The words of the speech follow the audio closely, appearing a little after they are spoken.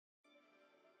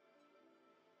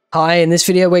Hi, in this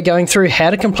video we're going through how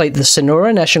to complete the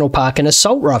Senora National Park and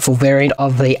assault rifle variant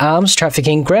of the Arms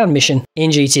Trafficking Ground Mission in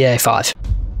GTA 5.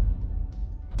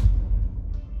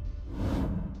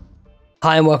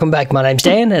 Hi and welcome back, my name's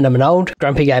Dan and I'm an old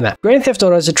grumpy gamer. Grand Theft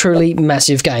Auto is a truly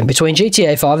massive game. Between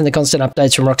GTA 5 and the constant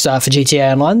updates from Rockstar for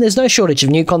GTA Online, there's no shortage of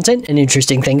new content and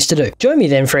interesting things to do. Join me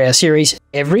then for our series,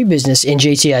 Every Business in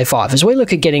GTA 5, as we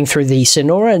look at getting through the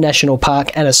Senora National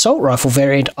Park and assault rifle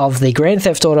variant of the Grand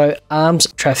Theft Auto Arms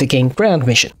Trafficking Ground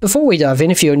Mission. Before we dive in,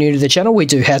 if you're new to the channel, we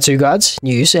do how-to guides,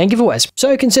 news and giveaways,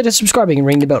 so consider subscribing and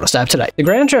ring the bell to stay up to date. The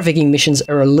ground trafficking missions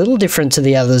are a little different to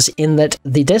the others in that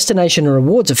the destination and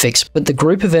rewards are fixed, but the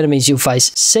group of enemies you'll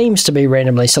face seems to be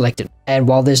randomly selected. And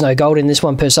while there's no gold in this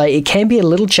one per se, it can be a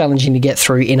little challenging to get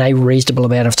through in a reasonable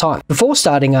amount of time. Before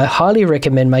starting, I highly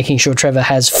recommend making sure Trevor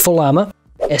has full armor,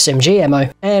 SMG ammo,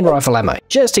 and rifle ammo,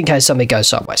 just in case something goes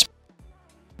sideways.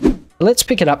 Let's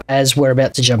pick it up as we're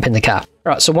about to jump in the car.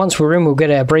 Right, so once we're in, we'll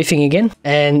get our briefing again,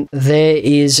 and there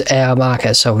is our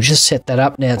marker. So we'll just set that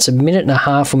up. Now it's a minute and a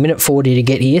half or minute 40 to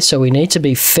get here, so we need to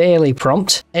be fairly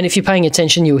prompt. And if you're paying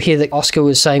attention, you'll hear that Oscar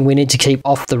was saying we need to keep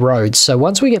off the road. So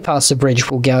once we get past the bridge,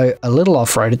 we'll go a little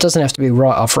off-road. It doesn't have to be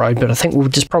right off-road, but I think we'll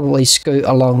just probably scoot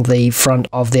along the front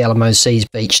of the Alamo Seas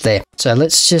beach there. So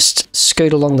let's just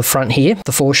scoot along the front here,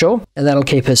 the foreshore, and that'll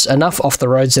keep us enough off the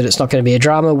roads that it's not going to be a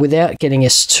drama without getting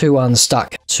us too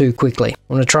unstuck too quickly.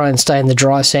 I want to try and stay in the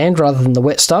dry sand rather than the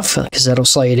wet stuff because that'll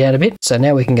slow you down a bit. So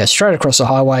now we can go straight across the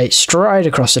highway, straight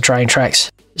across the train tracks.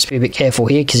 Just be a bit careful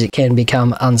here because it can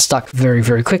become unstuck very,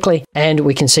 very quickly. And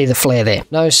we can see the flare there.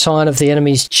 No sign of the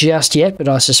enemies just yet, but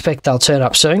I suspect they'll turn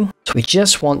up soon. So we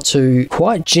just want to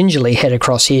quite gingerly head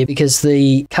across here because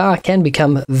the car can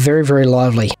become very, very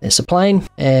lively. There's the plane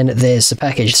and there's the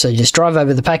package. So just drive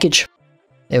over the package.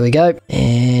 There we go.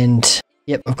 And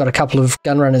yep, I've got a couple of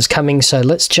gun runners coming. So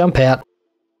let's jump out,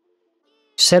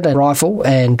 set a rifle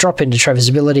and drop into Trevor's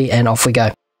ability and off we go.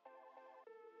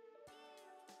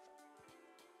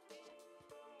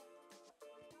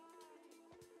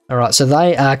 Alright, so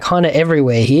they are kind of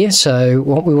everywhere here, so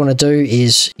what we want to do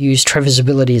is use Trevor's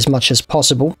ability as much as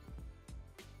possible.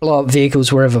 Blow up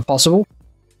vehicles wherever possible.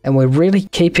 And we're really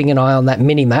keeping an eye on that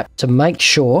mini-map to make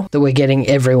sure that we're getting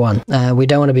everyone. We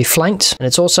don't want to be flanked, and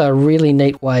it's also a really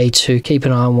neat way to keep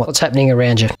an eye on what's happening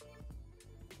around you.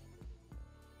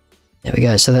 There we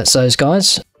go, so that's those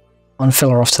guys. One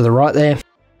fella off to the right there.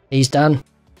 He's done.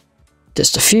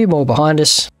 Just a few more behind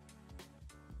us.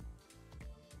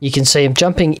 You can see him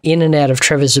jumping in and out of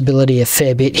Trevor's ability a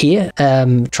fair bit here,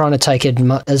 trying to take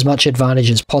as much advantage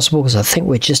as possible because I think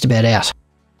we're just about out.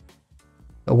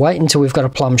 But wait until we've got a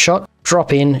plumb shot,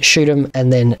 drop in, shoot him,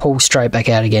 and then pull straight back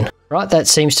out again. Right, that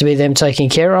seems to be them taken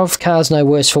care of. Car's no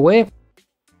worse for wear.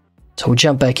 So we'll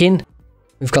jump back in.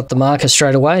 We've got the marker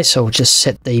straight away, so we'll just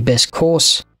set the best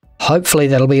course. Hopefully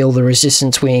that'll be all the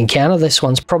resistance we encounter. This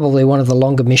one's probably one of the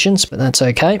longer missions, but that's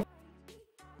okay.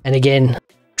 And again,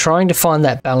 trying to find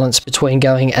that balance between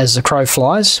going as the crow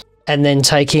flies and then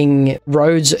taking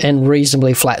roads and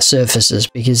reasonably flat surfaces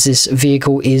because this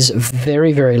vehicle is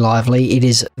very, very lively. It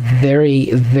is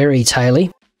very, very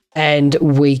taily and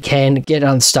we can get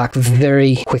unstuck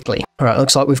very quickly. All right,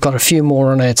 looks like we've got a few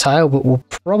more on our tail, but we'll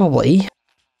probably,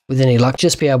 with any luck,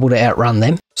 just be able to outrun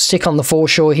them. Stick on the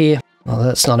foreshore here. Well,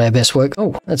 that's not our best work.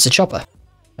 Oh, that's a chopper.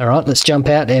 All right, let's jump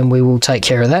out and we will take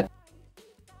care of that.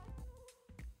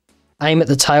 Aim at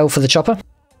the tail for the chopper.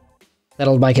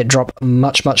 That'll make it drop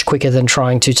much, much quicker than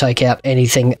trying to take out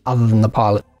anything other than the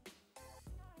pilot.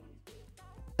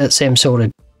 That's them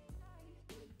sorted.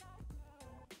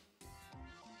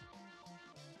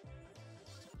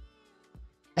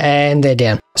 And they're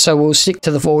down. So we'll stick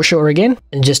to the foreshore again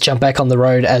and just jump back on the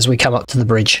road as we come up to the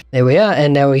bridge. There we are,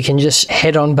 and now we can just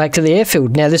head on back to the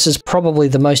airfield. Now this is probably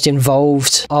the most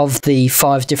involved of the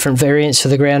 5 different variants for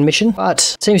the ground mission,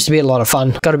 but it seems to be a lot of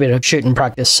fun. Got a bit of shooting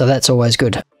practice, so that's always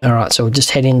good. Alright, so we'll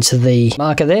just head into the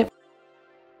marker there.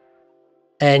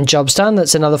 And job's done.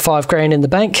 That's another 5 grand in the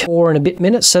bank, 4 and a bit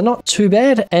minutes, so not too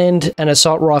bad. And an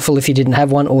assault rifle if you didn't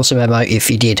have one, awesome ammo if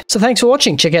you did. So thanks for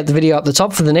watching. Check out the video up the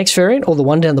top for the next variant or the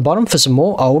one down the bottom for some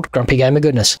more old grumpy gamer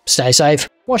goodness. Stay safe,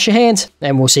 wash your hands,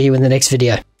 and we'll see you in the next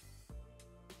video.